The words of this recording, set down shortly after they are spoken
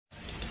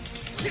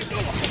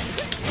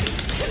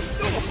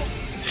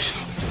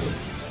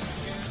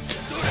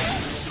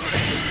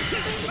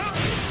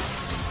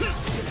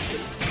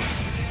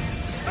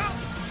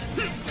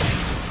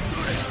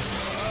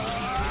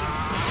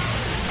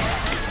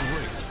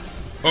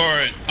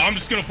Alright, I'm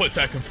just gonna put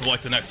Tekken for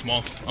like the next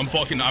month. I'm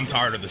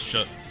tired of this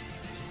shit.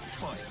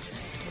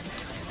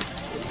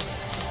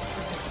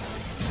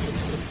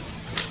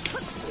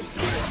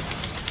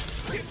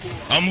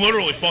 I'm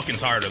literally fucking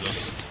tired of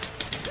this.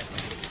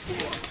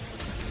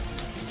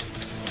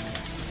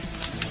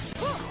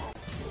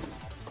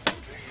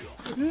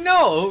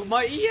 No,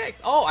 my EX.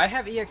 Oh, I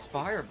have EX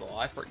Fireball.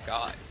 I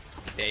forgot.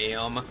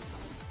 Damn.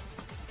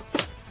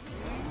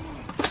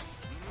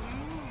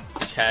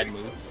 Chad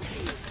move.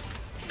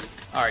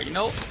 Alright, you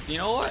know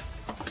what?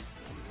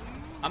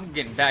 I'm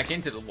getting back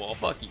into the wall.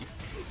 Fuck you.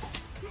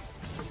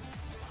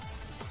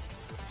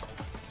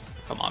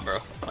 Come on, bro.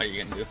 What are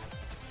you gonna do?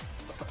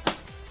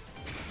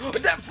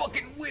 That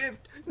fucking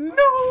whiffed!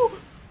 No!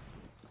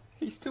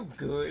 He's too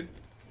good.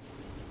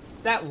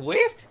 That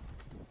whiffed?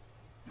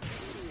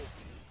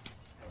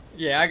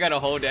 Yeah, I gotta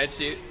hold that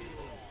shit.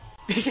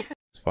 Does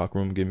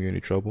Fakrum give you any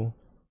trouble?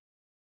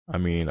 I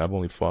mean, I've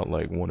only fought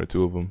like 1 or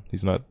 2 of them.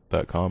 He's not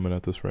that common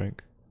at this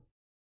rank.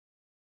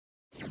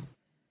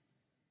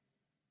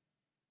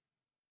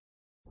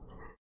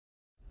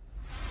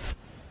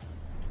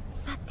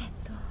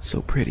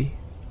 So pretty.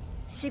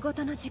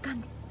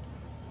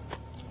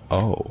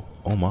 Oh,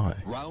 oh my.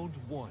 Round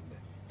 1.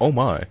 Oh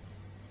my.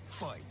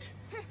 Fight.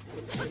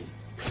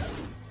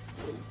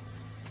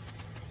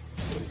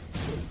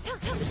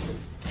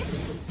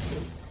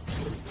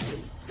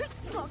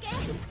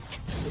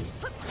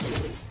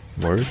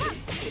 Word?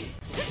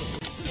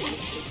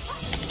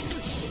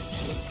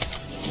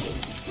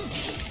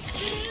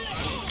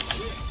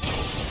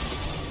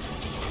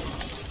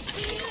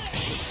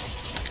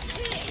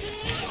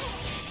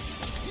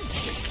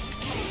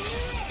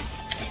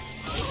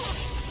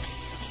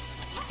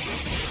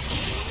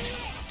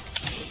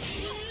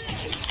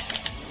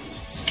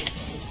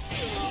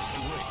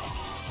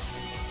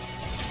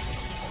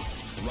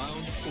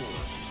 Round 4.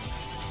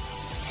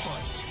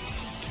 Fight.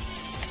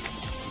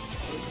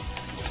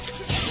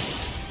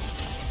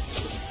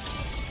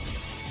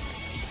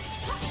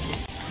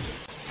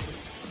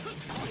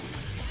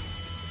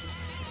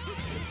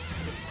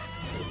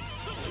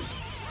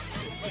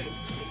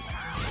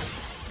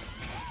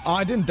 Oh,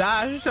 I didn't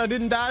dash. I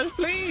didn't dash.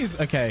 Please.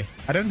 Okay.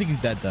 I don't think he's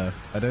dead though.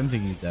 I don't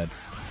think he's dead.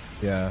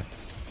 Yeah.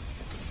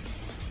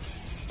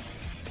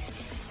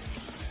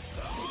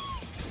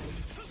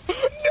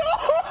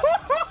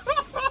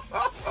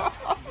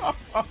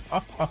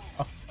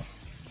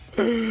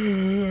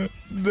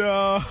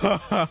 No.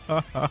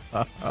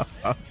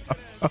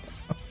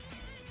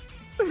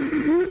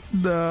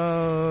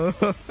 No.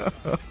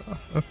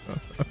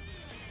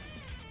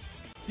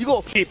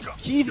 이거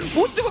Geese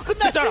보스가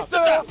끝날 수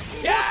있어요. 보스가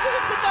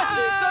끝날 수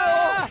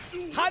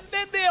있어요. 안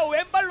된대요.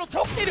 왼발로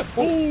턱 때려.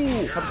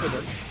 오.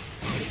 잠깐만.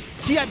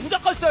 기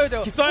무조건 써야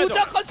돼요.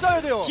 무조건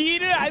써야 돼요.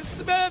 기를 안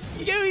쓰면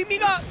이게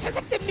의미가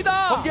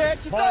퇴색됩니다. 번개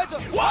기 써야죠.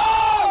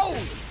 와우.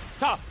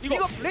 자,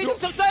 이거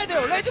레이징 써야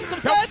돼요. 레이징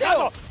써야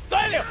돼요.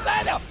 써야 돼요.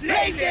 써야 돼요.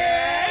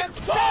 레이징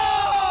쏘!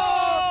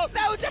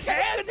 나 혼자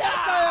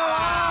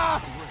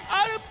끝났어요.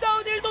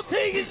 아름다운 일도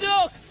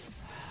트이기죠.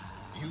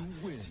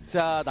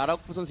 진짜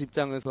나라쿠 선수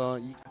입장에서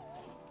이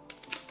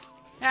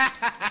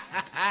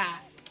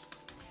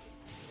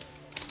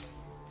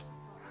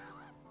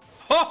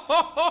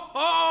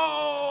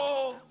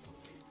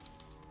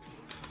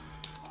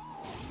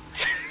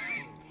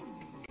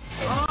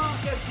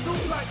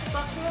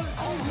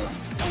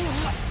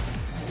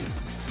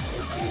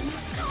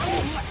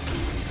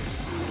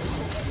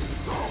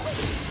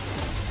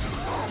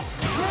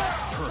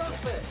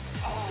Perfect.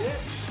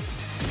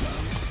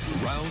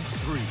 Round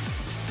 3.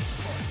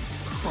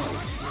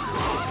 Fight.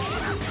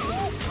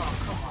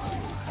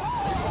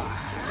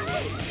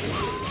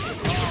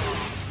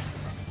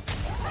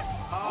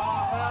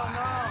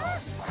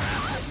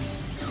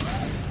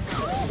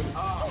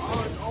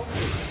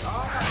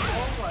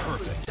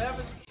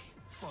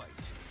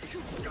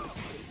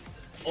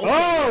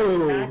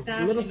 Oh!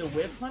 A little bit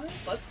whip hunter?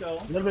 Let's go.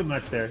 A little bit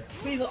much there.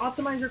 Please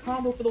optimize your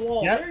combo for the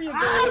wall. Yep. There you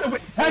go.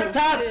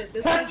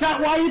 Tech chat,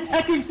 why are you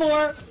teching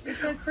for? This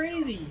guy's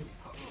crazy.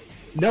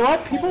 You know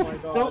what? People my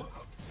God. don't.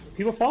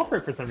 People fall for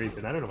it for some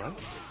reason. I don't know why.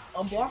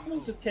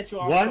 Unblockables just catch you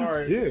off 1,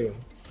 guard. 2.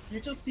 You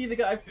just see the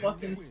guy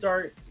fucking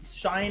start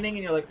shining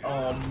and you're like,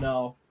 oh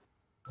no.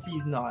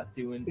 He's not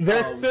doing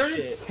There's certain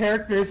shit.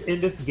 characters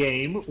in this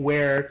game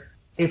where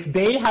if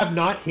they have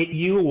not hit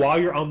you while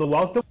you're on the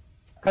wall,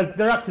 because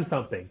they're up to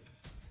something.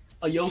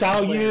 A Yoshi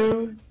Xiao player.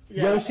 Yu,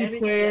 Yeah, Yoshi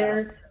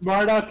player,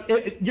 Marduk.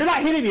 You're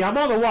not hitting me. I'm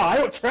on the wall. I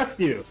don't trust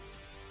you.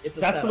 It's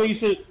a That's setup. the way you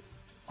should.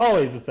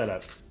 Always a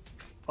setup.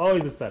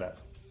 Always a setup.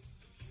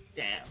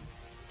 Damn.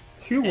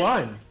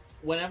 2-1.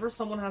 Whenever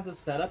someone has a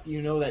setup,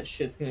 you know that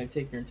shit's gonna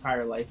take your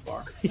entire life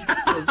bar.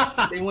 Because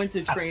they went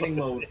to training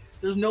mode.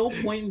 There's no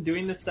point in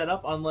doing the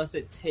setup unless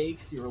it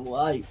takes your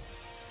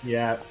life.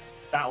 Yeah.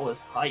 That was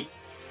hype.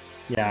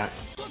 Yeah.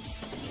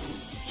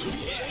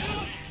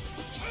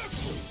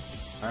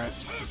 Alright.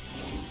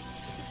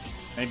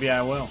 Maybe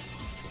I will.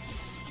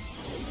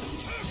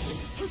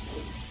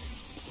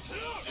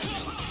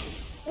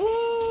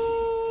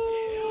 Ooh!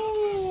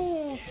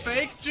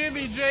 Fake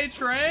Jimmy J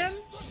Tran?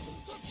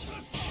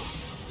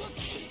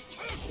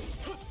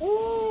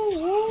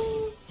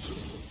 Ooh!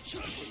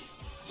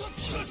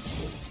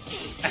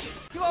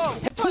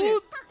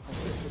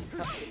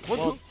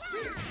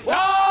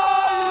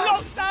 와!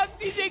 럭당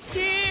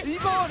디젝티!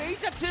 이거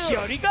레이차트!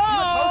 기어리가!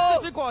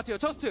 이거 저스트 쓸 것 같아요,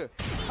 저스트!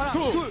 하나,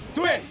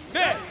 둘,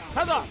 넷,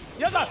 다섯,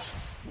 여섯!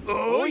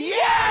 오예!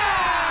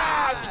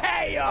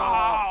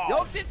 KO!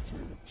 역시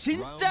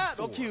진짜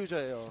럭키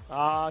유저예요.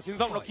 아,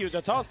 진성 럭키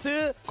유저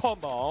저스트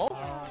콤보.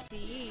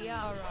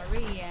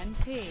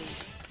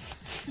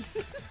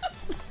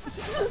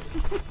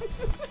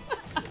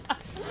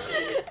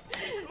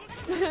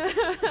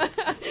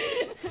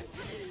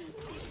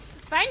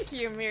 Thank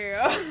you,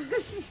 Miro.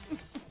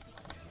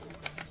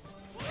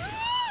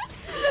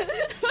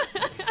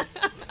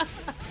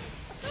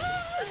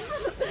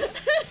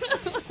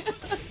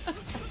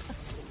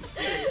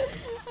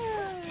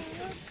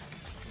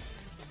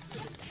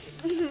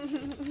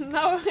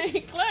 No,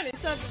 he clearly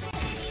said.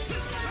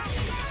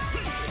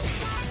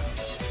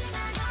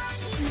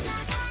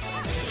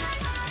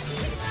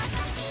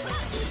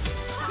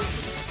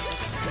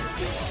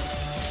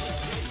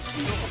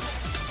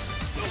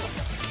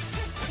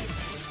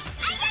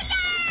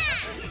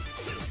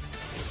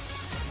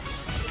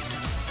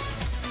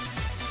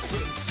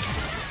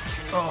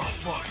 Oh,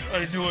 fuck.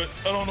 I knew it.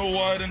 I don't know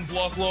why I didn't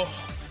block low.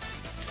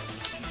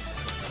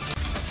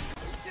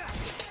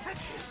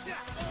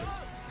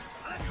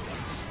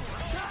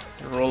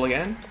 Roll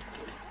again.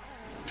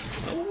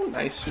 Oh,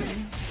 nice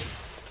shooting.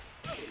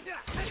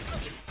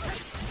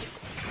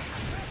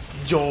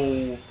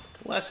 Yo,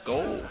 let's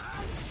go.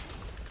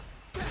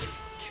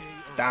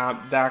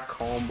 That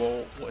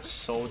combo was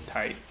so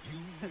tight.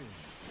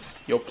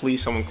 Yo,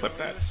 please someone clip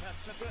that.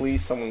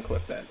 Please someone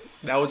clip that.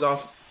 That was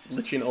off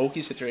literally an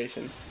Oki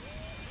situation.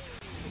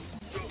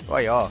 Oh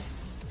yeah.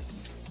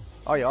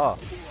 Oh yeah.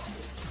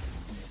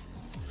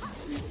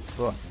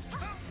 Cool.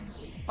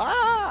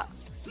 Ah!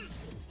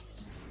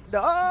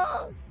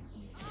 No!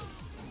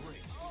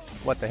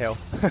 What the hell?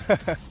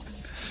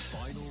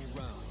 Final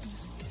round.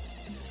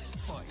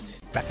 Fight.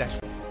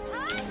 Backdash.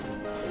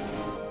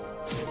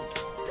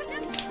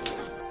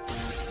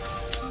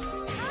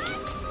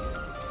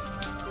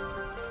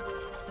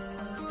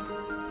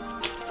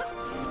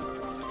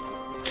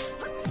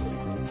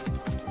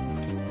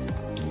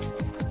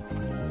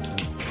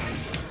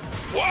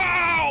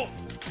 Wow!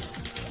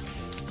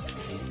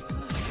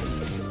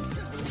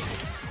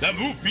 That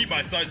move beat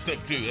my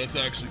sidestep too. That's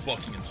actually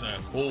fucking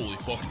insane. Holy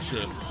fucking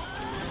shit.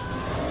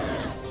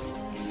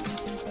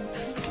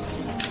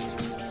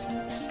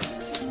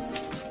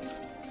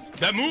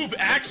 That move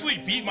actually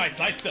beat my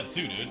sidestep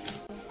too, dude.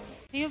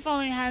 You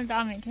following have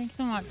damage. Thanks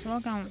so much.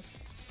 Welcome.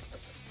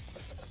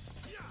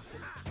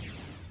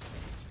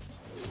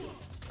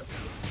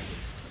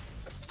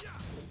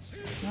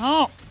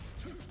 No.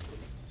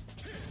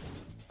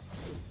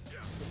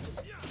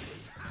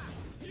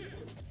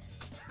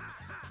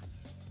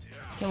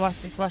 Okay,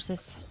 watch this, watch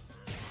this.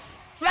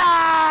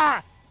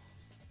 Ah!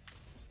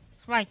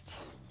 That's right.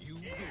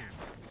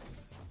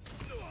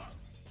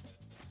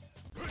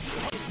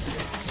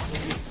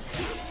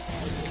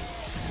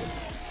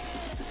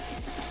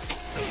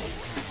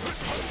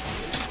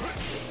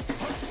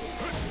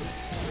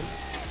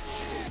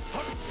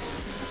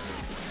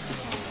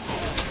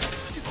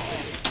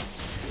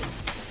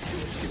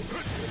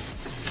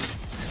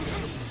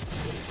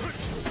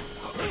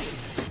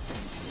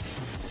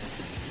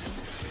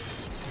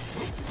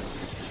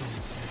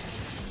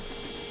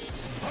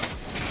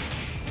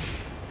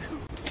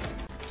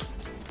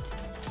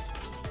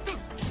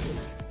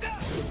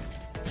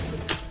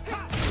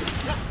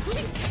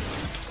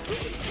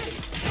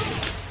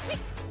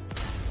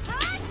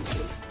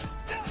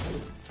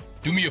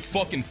 Do me a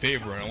fucking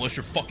favor, and unless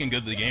you're fucking good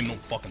at the game,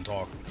 don't fucking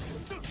talk.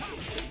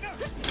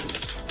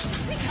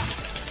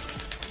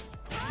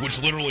 Which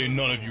literally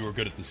none of you are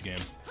good at this game.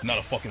 Not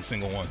a fucking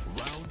single one.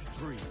 Round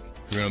 3.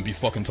 You're gonna be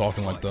fucking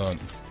talking like that.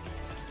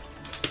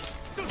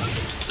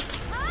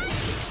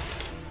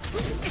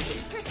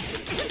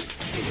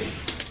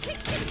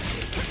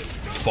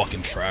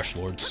 Fucking trash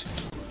lords.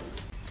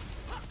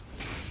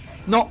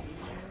 No.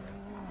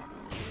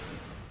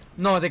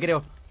 No te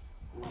creo.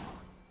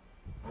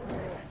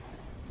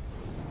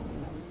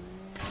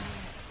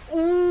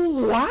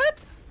 What?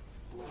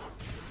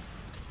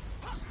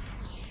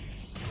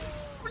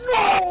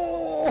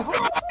 No!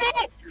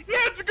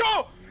 Let's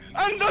go!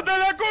 ¡Ándate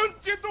la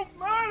concha tu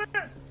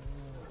madre!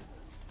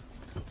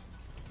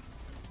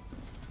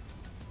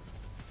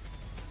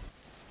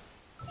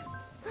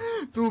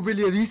 Tú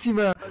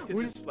peleadísima.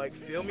 Like,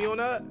 feel me on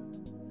that?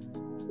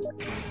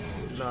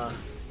 Nah.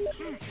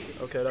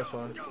 Okay, that's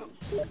fine.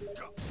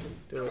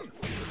 Do it.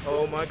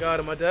 Oh my god,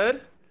 am I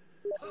dead?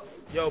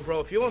 Yo, bro,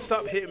 if you don't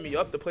stop hitting me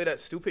up to play that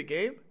stupid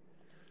game,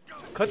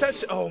 cut that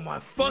shit. Oh my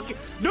fucking.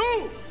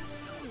 No!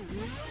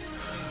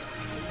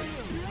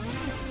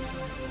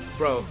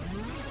 Bro,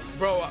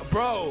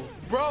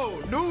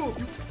 noob!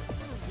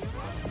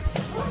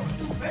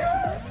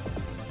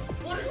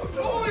 What are you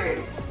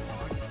doing?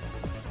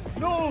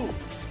 No!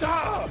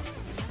 Stop!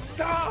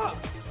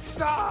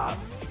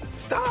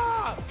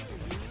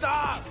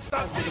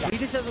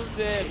 리드샷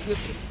선수의 그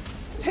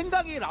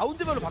생각이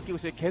라운드별로 바뀌고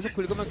있어요. 계속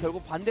긁으면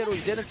결국 반대로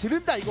이제는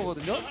지른다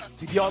이거거든요.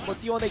 드디어 한번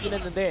띄워내긴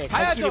했는데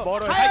가야죠,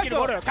 갈 길이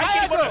멀어요. 가야죠,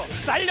 가야죠.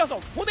 날려서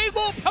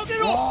보내고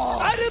벽으로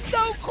와.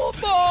 아름다운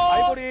콤보.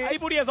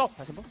 아이보리에서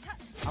다시 한번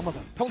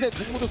악마발. 평소에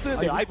공모도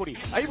쓰는데요. 아이보리.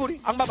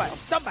 악마발.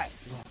 짠발.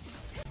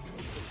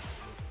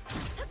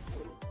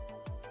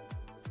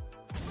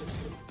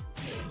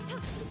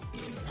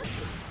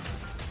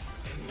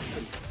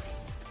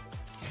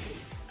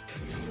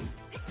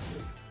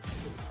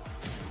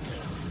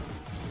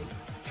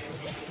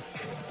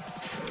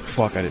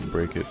 Fuck, I didn't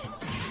break it.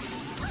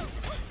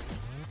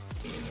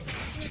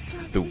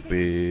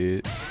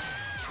 Stupid.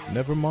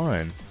 Never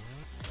mind.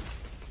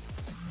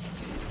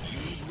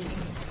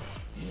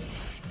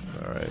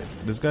 Alright,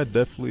 this guy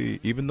definitely,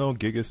 even though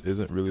Geese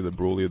isn't really the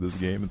Broly of this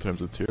game in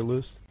terms of tier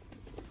list,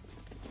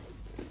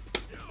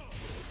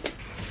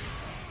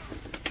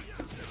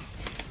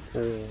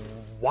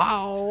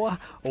 Wow.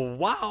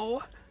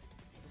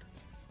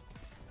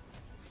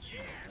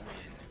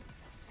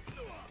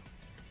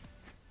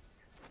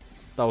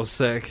 That was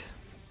sick.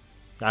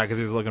 Ah, because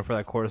he was looking for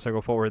that quarter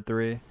circle forward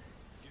 3.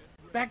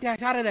 Back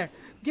dash out of there.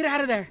 Get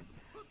out of there.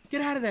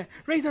 Get out of there.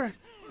 Razor.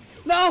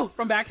 No!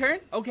 From back turn.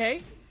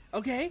 Okay.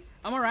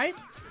 I'm alright.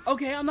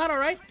 Okay, I'm not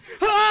alright.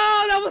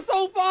 Oh, that was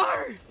so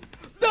far!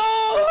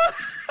 No!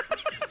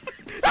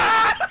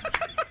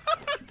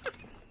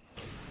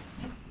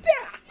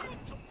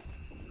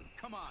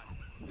 Come on.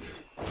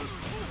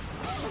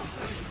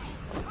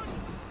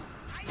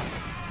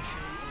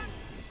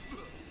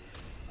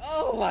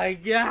 Oh my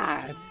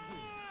god.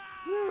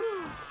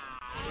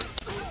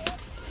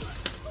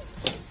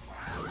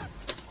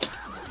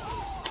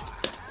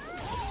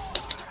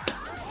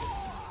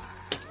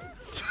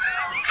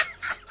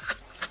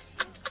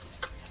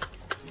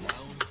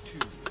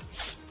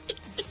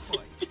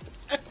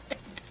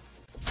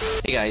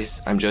 Hey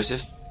guys, I'm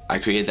Joseph. I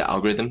created the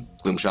algorithm,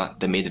 Gloomshot,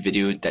 that made the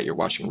video that you're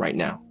watching right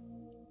now.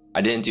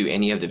 I didn't do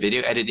any of the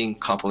video editing,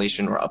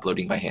 compilation, or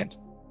uploading by hand.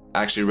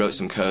 I actually wrote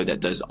some code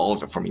that does all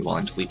of it for me while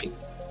I'm sleeping.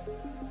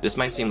 This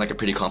might seem like a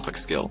pretty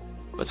complex skill,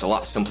 but it's a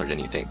lot simpler than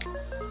you think.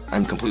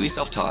 I'm completely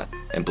self-taught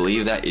and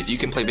believe that if you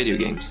can play video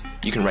games,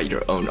 you can write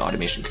your own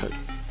automation code.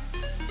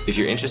 If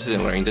you're interested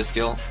in learning this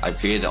skill, I've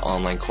created an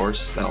online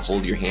course that'll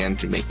hold your hand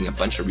through making a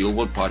bunch of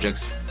real-world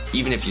projects,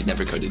 even if you've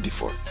never coded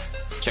before.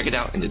 Check it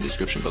out in the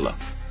description below.